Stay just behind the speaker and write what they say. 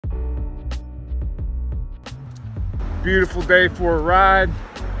Beautiful day for a ride.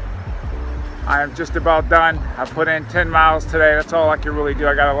 I am just about done. I put in 10 miles today. That's all I can really do.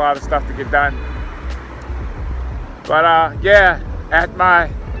 I got a lot of stuff to get done. But yeah,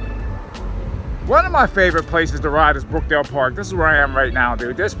 one of my favorite places to ride is Brookdale Park. This is where I am right now,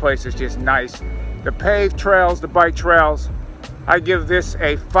 dude. This place is just nice. The paved trails, the bike trails. I give this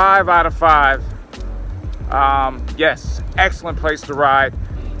a 5 out of 5. Yes, excellent place to ride.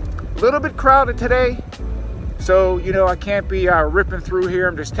 A little bit crowded today. So, you know, I can't be ripping through here.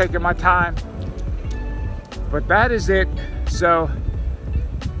 I'm just taking my time. But that is it. So,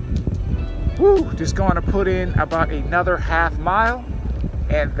 whew, just going to put in about another half mile.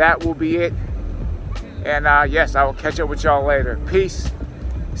 And that will be it. And yes, I will catch up with y'all later. Peace.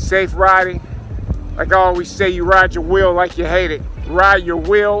 Safe riding. Like I always say, you ride your wheel like you hate it. Ride your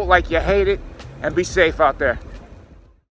wheel like you hate it. And be safe out there.